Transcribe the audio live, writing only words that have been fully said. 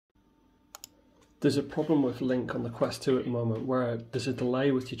There's a problem with Link on the Quest 2 at the moment where there's a delay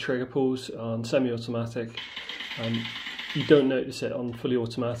with your trigger pulls on semi-automatic. You don't notice it on fully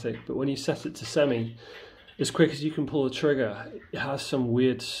automatic, but when you set it to semi, as quick as you can pull the trigger, it has some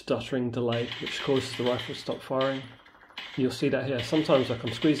weird stuttering delay which causes the rifle to stop firing. You'll see that here. Sometimes like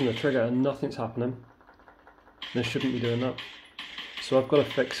I'm squeezing the trigger and nothing's happening. And I shouldn't be doing that. So I've got a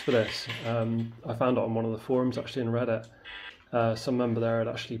fix for this. I found it on one of the forums actually in Reddit. Some member there had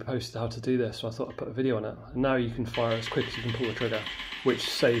actually posted how to do this, so I thought I'd put a video on it. And now you can fire as quick as you can pull the trigger, which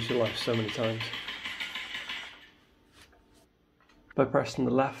saves your life so many times. By pressing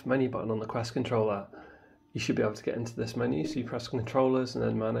the left menu button on the Quest controller, you should be able to get into this menu. So you press controllers and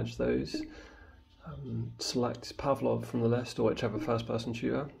then manage those. Select Pavlov from the list or whichever first person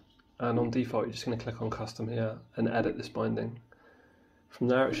shooter. And on default, you're just going to click on custom here and edit this binding. From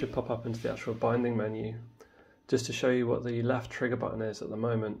there, it should pop up into the actual binding menu. Just to show you what the left trigger button is at the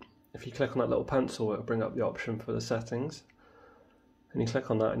moment, if you click on that little pencil, it'll bring up the option for the settings. And you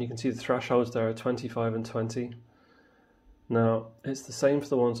click on that and you can see the thresholds there are 25 and 20. Now, it's the same for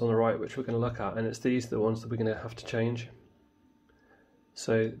the ones on the right, which we're going to look at, and it's these the ones that we're going to have to change.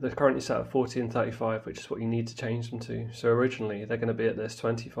 So they're currently set at 40 and 35, which is what you need to change them to. So originally they're going to be at this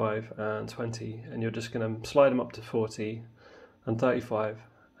 25 and 20, and you're just going to slide them up to 40 and 35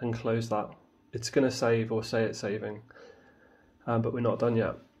 and close that. It's going to save or say it's saving, but we're not done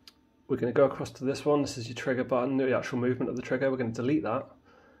yet. We're going to go across to this one. This is your trigger button, the actual movement of the trigger. We're going to delete that,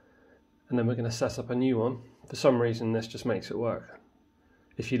 and then we're going to set up a new one. For some reason this just makes it work.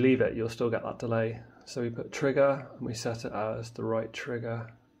 If you leave it, you'll still get that delay. So we put trigger and we set it as the right trigger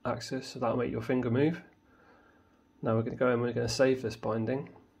axis, so that'll make your finger move. Now we're going to go and we're going to save this binding.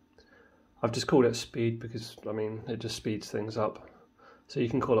 I've just called it speed because, I mean, it just speeds things up. So you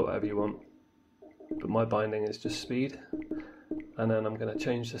can call it whatever you want, but my binding is just speed. And then I'm going to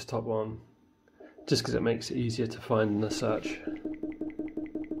change this top one just because it makes it easier to find in the search.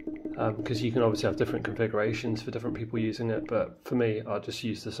 Because you can obviously have different configurations for different people using it, but for me I'll just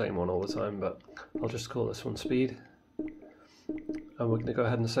use the same one all the time, but I'll just call this one speed. And we're going to go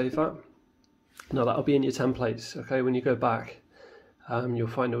ahead and save that. Now that'll be in your templates, okay? When you go back, you'll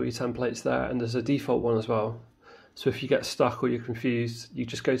find all your templates there, and there's a default one as well. So if you get stuck or you're confused, you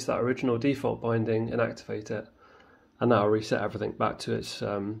just go to that original default binding and activate it, and that'll reset everything back to its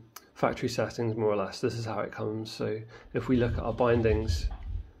factory settings more or less. This is how it comes. So if we look at our bindings,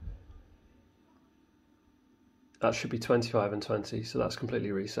 that should be 25 and 20, so that's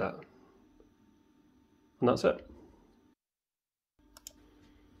completely reset. And that's it.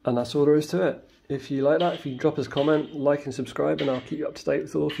 And that's all there is to it. If you like that, if you can drop us a comment, like and subscribe, and I'll keep you up to date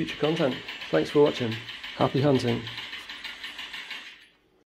with all future content. Thanks for watching. Happy hunting.